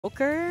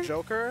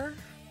Joker?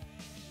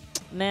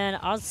 Man,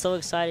 I was so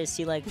excited to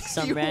see like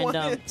some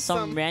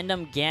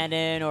random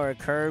Ganon or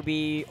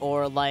Kirby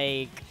or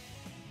like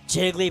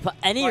Jigglypuff,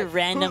 any like,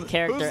 random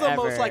character who's the ever.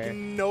 most like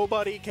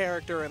nobody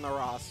character in the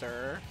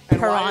roster?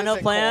 Piranha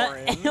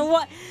Plant?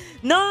 What?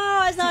 No,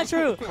 that's not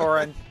true.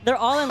 Corin. They're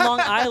all in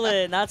Long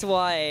Island. That's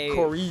why.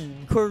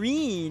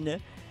 Corrine.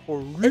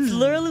 It's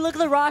literally, look at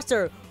the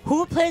roster.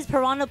 Who plays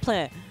Piranha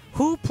Plant?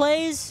 Who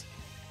plays?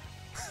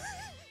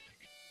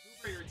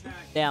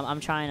 Damn, I'm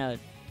trying to.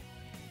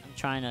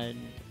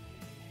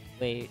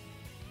 Wait.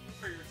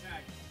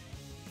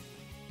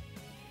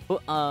 You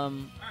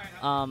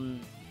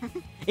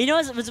know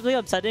what's really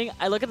upsetting?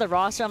 I look at the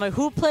roster, I'm like,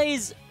 who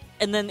plays?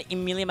 And then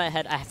immediately in my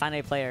head, I find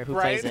a player who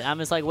plays it. I'm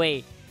just like,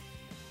 wait.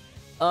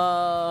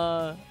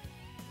 I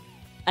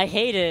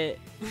hate it.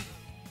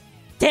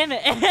 Damn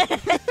it.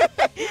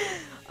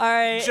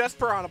 Alright. Just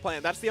Piranha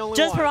Plant. That's the only one.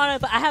 Just Piranha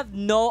Plant. I have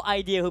no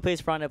idea who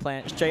plays Piranha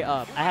Plant. Straight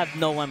up. I have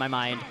no one in my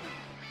mind.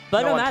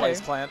 But no one plays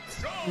Plant.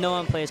 No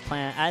one plays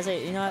Plant. As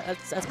a, you know,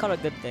 that's called a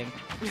good thing.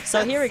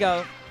 So here we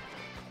go.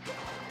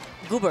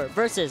 Goober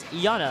versus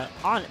Yona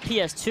on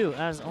PS2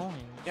 as only.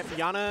 Yep,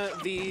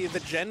 Yona, the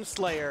Gen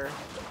Slayer.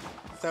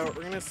 So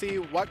we're gonna see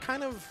what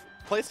kind of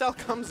playstyle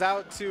comes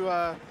out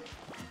to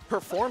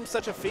perform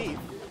such a feat.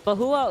 But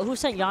who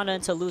sent Yona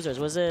into losers?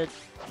 Was it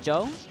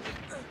Joe?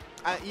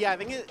 Yeah, I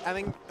think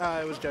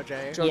it was Joe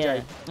J.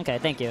 Yeah. Okay,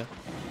 thank you.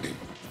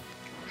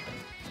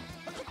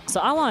 So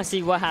I want to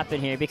see what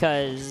happened here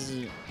because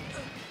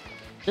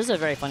this is a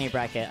very funny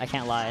bracket. I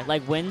can't lie.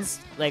 Like wins,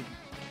 like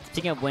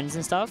speaking of wins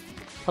and stuff,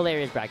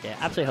 hilarious bracket.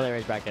 Absolutely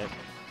hilarious bracket.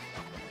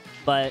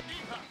 But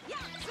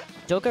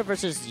Joker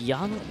versus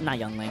not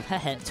Link,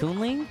 Toon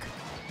Link.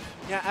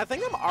 Yeah, I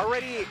think I'm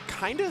already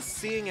kind of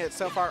seeing it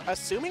so far.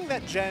 Assuming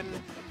that Jen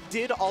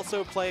did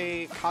also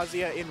play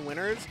Kazuya in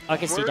winners. I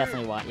can see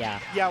definitely what, yeah.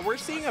 Yeah, we're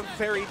seeing a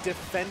very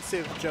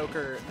defensive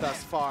Joker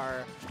thus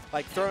far.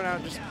 Like throwing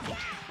out just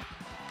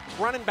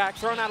running back,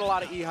 throwing out a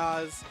lot of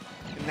EHAs.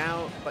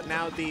 But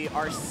now the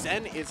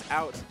Arsene is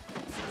out.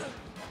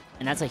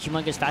 And that's a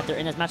humongous factor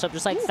in this matchup.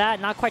 Just like that,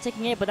 not quite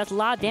taking it, but that's a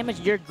lot of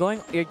damage. You're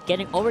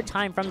getting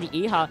overtime from the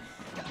EHA.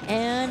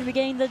 And we're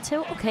getting the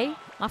tilt. Okay,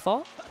 my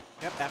fault.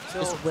 Yep, F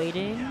tilt. Just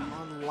waiting.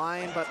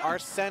 Online, but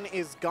Arsene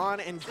is gone,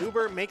 and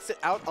Goober makes it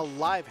out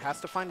alive. Has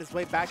to find his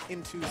way back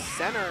into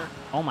center.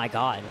 Oh my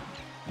god.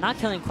 Not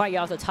killing quite yet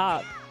off the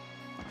top.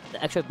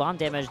 The extra bomb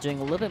damage doing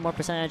a little bit more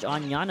percentage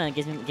on Yona and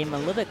getting him a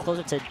little bit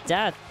closer to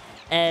death.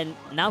 And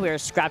now we are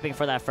scrapping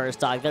for that first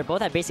stock. They're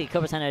both at basic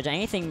kill percentage.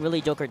 Anything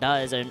really Joker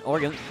does or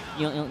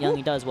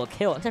Youngie does will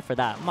kill, except for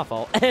that. My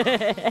fault.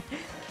 Waiting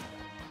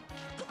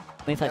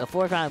for like a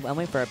fourth round. I'm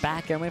waiting for a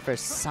back air. I'm waiting for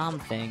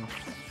something.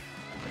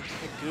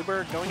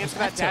 Goober going into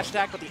that dash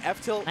attack, but the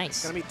F tilt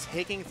is going to be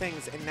taking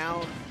things. And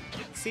now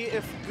see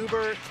if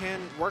Goober can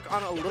work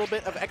on a little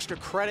bit of extra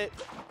credit.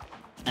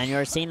 And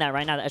you're seeing that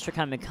right now. The extra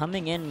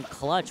coming in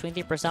clutch.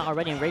 23%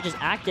 already. And Rage is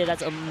active.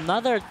 That's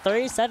another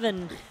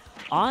 37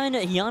 on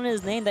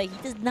Yona's name that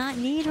he does not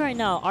need right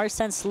now.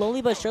 Arsene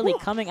slowly but surely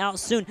coming out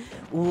soon.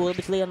 Ooh, a little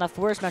bit too late on that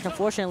force match,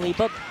 unfortunately.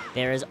 But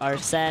there is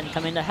Arsene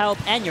coming to help.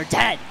 And you're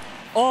dead.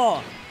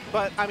 Oh.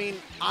 But, I mean,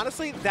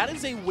 honestly, that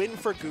is a win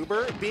for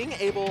Goober, being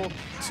able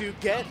to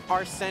get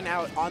Arsene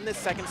out on this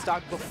second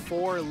stock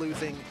before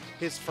losing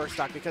his first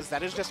stock, because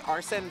that is just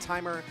Arsene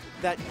timer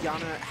that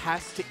Yona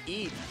has to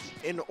eat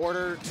in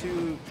order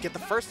to get the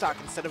first stock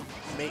instead of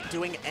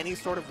doing any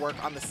sort of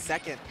work on the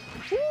second.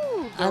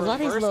 Woo, I love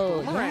these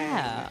low.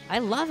 Yeah, I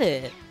love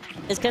it.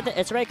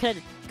 It's right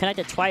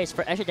connected twice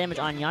for extra damage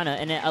on Yona,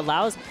 and it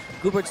allows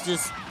Goober to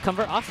just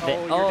convert off of it.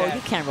 Oh,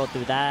 you can't roll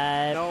through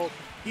that. Nope,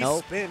 he's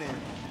spinning.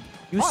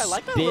 I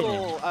like that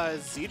little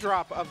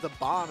Z-drop of the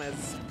bomb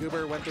as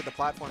Goober went through the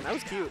platform. That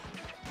was cute.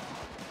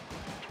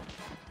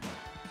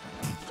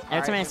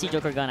 Every time I see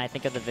Joker Gun, I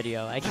think of the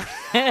video.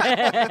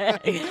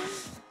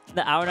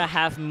 The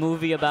hour-and-a-half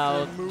movie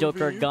about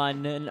Joker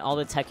Gun and all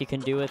the tech you can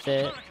do with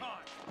it.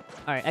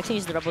 All right, actually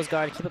use the Rebels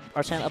Guard, keep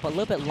our channel up a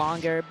little bit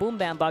longer. Boom,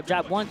 bam, bob,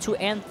 drop 1, 2,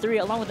 and 3,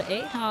 along with the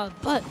 8.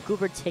 But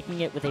Goober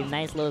taking it with a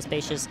nice little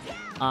spacious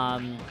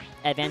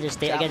advantage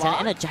state against him,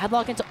 and a jab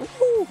block into.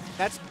 Ooh,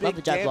 that's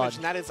big damage,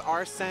 and that is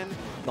Arsene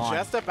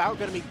just about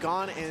going to be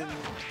gone, and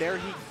there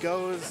he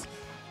goes.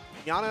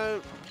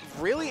 Yona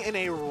really in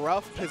a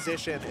rough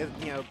position,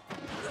 you know,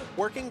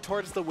 working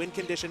towards the win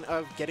condition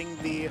of getting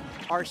the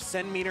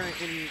Arsene meter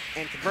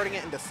and converting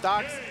it into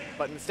stocks,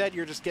 but instead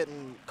you're just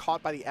getting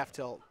caught by the F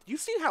tilt. You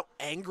see how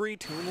angry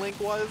Toon Link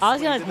was? I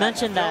was gonna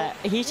mention that.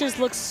 He just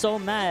looks so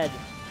mad.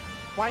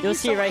 Why? You'll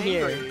see so it right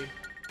angry? here.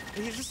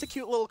 He's just a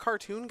cute little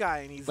cartoon guy,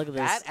 and he's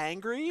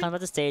angry. Come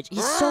about the stage.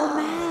 He's so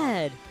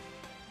mad.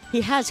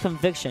 He has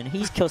conviction.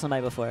 He's killed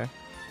somebody before.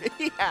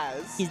 He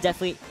has. He's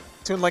definitely.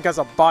 Toon Link has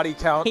a body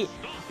count.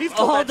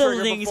 All the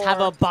Links have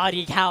a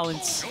body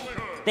count.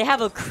 They have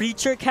a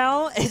creature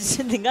count.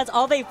 That's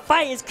all they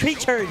fight is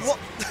creatures. Well,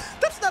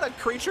 that's not a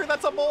creature.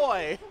 That's a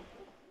boy.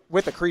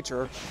 With a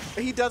creature.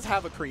 He does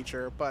have a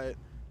creature, but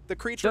the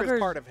creature is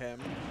part of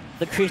him.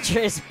 The creature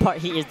is part.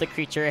 He is the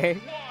creature.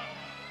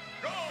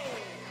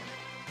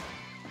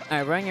 All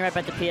right, running it right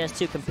back to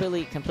PS2,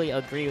 completely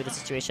agree with the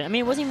situation. I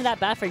mean, it wasn't even that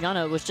bad for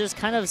Yona. It was just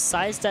kind of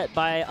sidestepped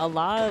by a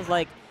lot of,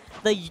 like,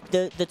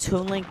 the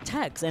Toon Link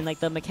techs and,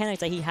 like, the mechanics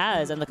that he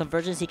has and the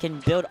conversions he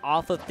can build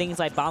off of things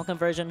like bomb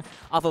conversion,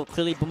 off of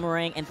clearly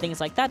boomerang and things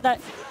like that,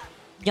 that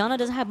Yona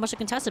doesn't have much to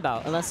contest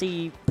about unless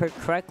he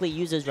correctly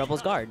uses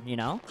Rebel's Guard, you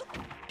know?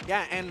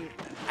 Yeah, and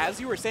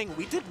as you were saying,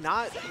 we did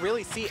not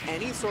really see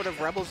any sort of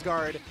Rebel's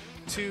Guard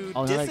to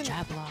another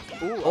jab block.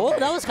 Ooh, okay. Oh,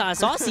 that was kind of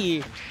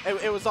saucy.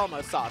 It was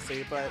almost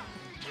saucy, but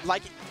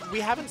like we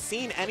haven't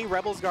seen any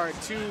Rebel's Guard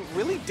to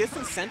really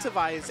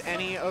disincentivize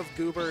any of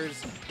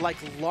Goober's like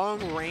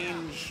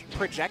long-range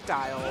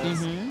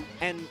projectiles,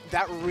 and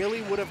that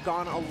really would have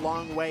gone a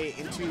long way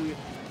into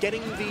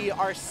getting the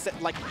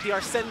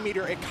Arsene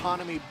meter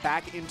economy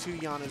back into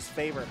Yona's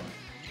favor.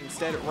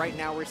 Instead, right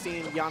now, we're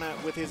seeing Yona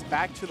with his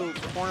back to the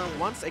corner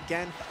once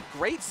again.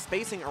 Great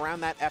spacing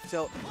around that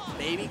F-tilt.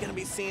 Maybe going to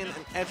be seeing an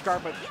edge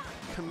guard, but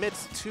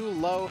commits too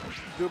low.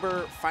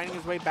 Goober finding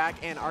his way back,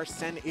 and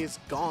Arsene is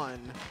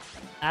gone.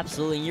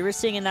 Absolutely. You were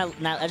seeing in that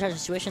edge guard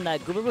situation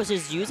that Goober was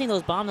just using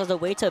those bombs as a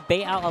way to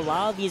bait out a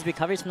lot of these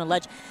recoveries from the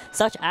ledge,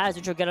 such as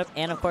neutral get up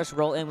and, of course,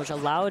 roll in, which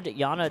allowed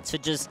Yona to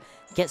just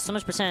get so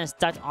much percentage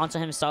stacked onto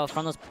himself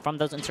from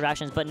those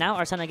interactions. But now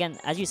Arsene, again,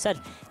 as you said,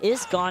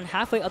 is gone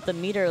halfway up the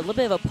meter. A little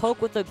bit of a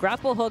poke with the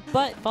grapple hook,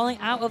 but falling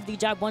out of the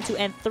jab 1, 2,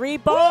 and 3.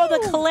 Ball, the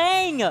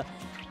clang!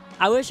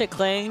 I wish it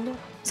clanged,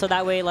 so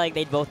that way, like,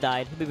 they both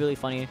died. It'd be really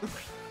funny.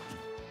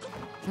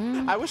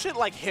 I wish it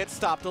like hit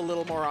stopped a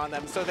little more on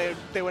them, so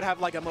they would have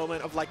like a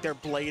moment of like their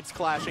blades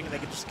clashing and they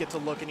could just get to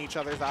look in each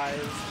other's eyes.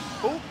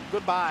 Oh,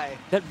 goodbye.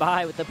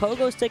 Goodbye with the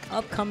pogo stick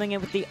up, coming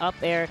in with the up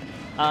air,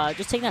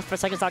 just taking that for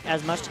second stock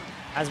as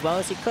well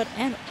as he could,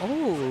 and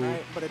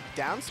right, but a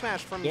down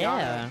smash from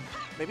Yona.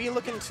 Maybe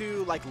looking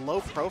to like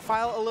low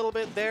profile a little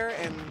bit there,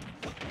 and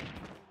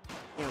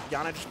you know,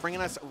 Yona just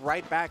bringing us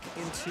right back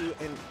into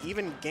an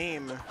even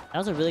game. That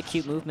was a really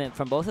cute movement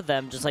from both of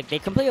them. Just like they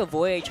completely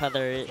avoid each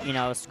other. You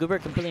know, Goober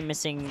completely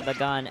missing the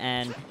gun,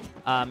 and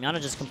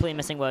Yona just completely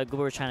missing what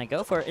Goober was trying to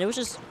go for. It was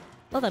just,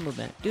 love that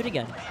movement. Do it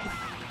again.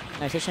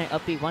 Nice stationary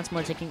upbeat once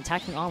more,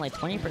 tacking on like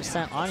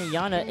 20% on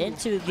Yona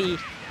into the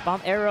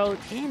bomb arrow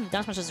and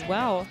down smash as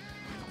well.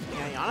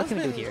 Yeah, what can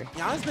we do here?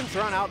 Yana's been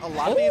throwing out a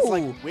lot of these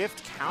like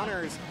whiffed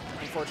counters,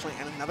 unfortunately,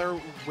 and another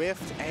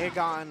whiffed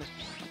Aegon.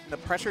 The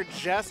pressure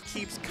just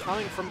keeps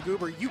coming from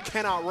Goober. You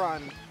cannot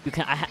run. You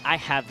can. I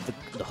have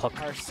the hook.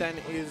 Arsene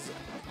is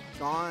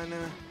gone.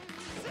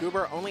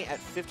 Goober only at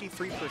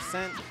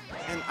 53%,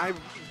 and I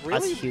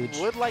really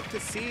would like to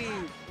see,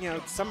 you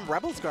know, some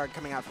Rebel's Guard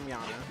coming out from Yona.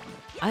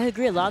 I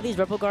agree. A lot of these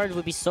Rebel Guards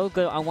would be so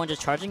good on one,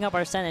 just charging up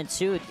Arsene, and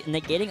two,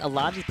 negating a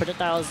lot of these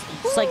projectiles.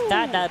 Just like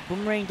that, that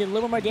boomerang did a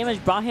little more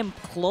damage, brought him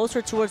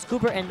closer towards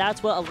Goober, and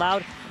that's what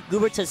allowed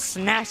Goober to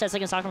snatch that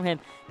second stock from him,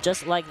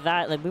 just like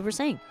that. Like we were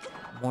saying,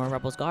 more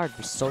Rebel's Guard would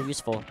be so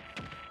useful.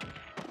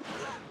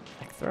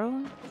 Back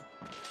throw.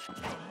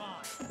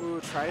 Ooh,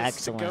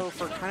 tries to go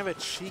for kind of a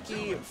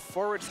cheeky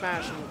forward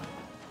smash, and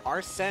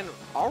Arsene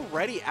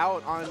already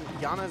out on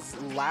Yona's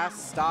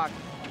last stock,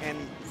 and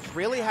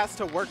really has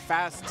to work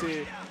fast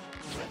to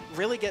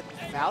really get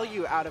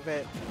value out of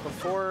it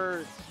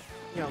before,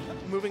 you know,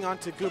 moving on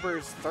to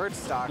Goober's third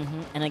stock.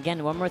 And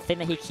again, one more thing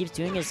that he keeps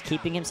doing is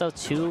keeping himself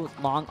too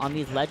long on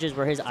these ledges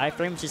where his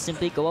iframes just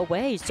simply go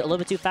away a little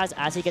bit too fast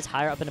as he gets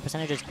higher up in the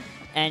percentages.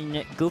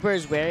 And Goober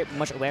is very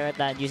much aware of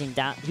that, using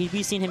down.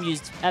 We've seen him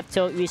use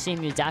F-tilt, we've seen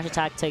him use dash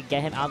attack to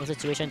get him out of those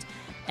situations.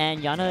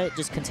 And Yona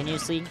just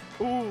continuously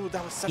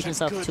keeps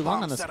himself too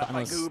long on those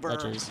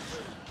ledges.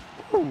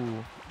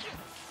 Ooh.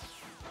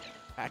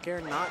 Back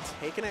air not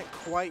taking it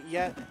quite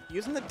yet.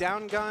 Using the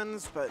down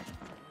guns, but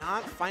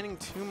not finding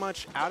too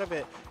much out of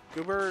it.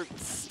 Goober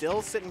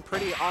still sitting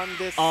pretty on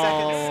this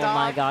second stock. Oh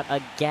my god,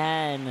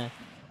 again.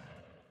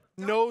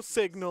 No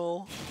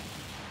signal.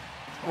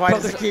 Why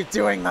does it keep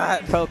doing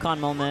that? Pro-con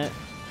moment.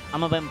 I'm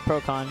gonna blame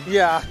Pro-con.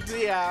 Yeah.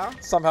 Yeah.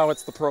 Somehow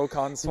it's the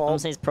Pro-con's fault. I'm gonna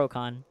say it's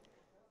Pro-con.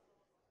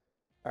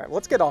 Alright,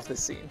 let's get off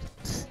this scene.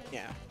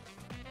 Yeah.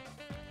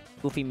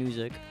 Goofy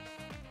music.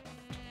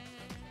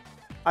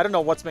 I don't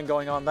know what's been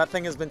going on. That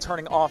thing has been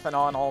turning off and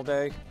on all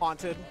day.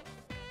 Haunted.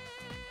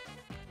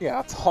 Yeah,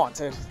 it's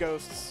haunted.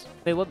 Ghosts.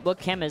 Wait, what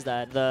cam is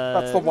that?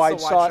 That's the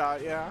wide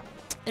shot. Yeah.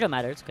 It don't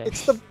matter. It's okay.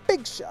 It's the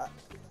big shot.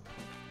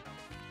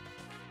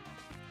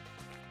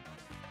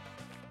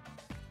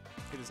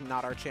 It is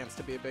not our chance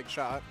to be a big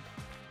shot.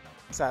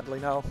 Sadly,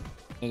 no.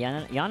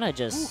 Yeah, Yona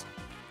just...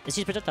 It's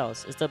these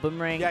projectiles. It's the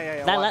boomerang.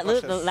 Yeah.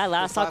 That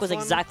last stock was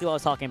exactly what I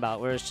was talking about,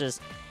 where it's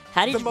just...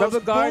 Had he rubber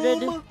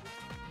guarded... Boom,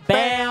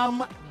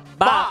 Bam!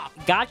 Bop!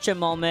 Gotcha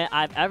moment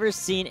I've ever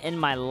seen in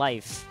my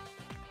life.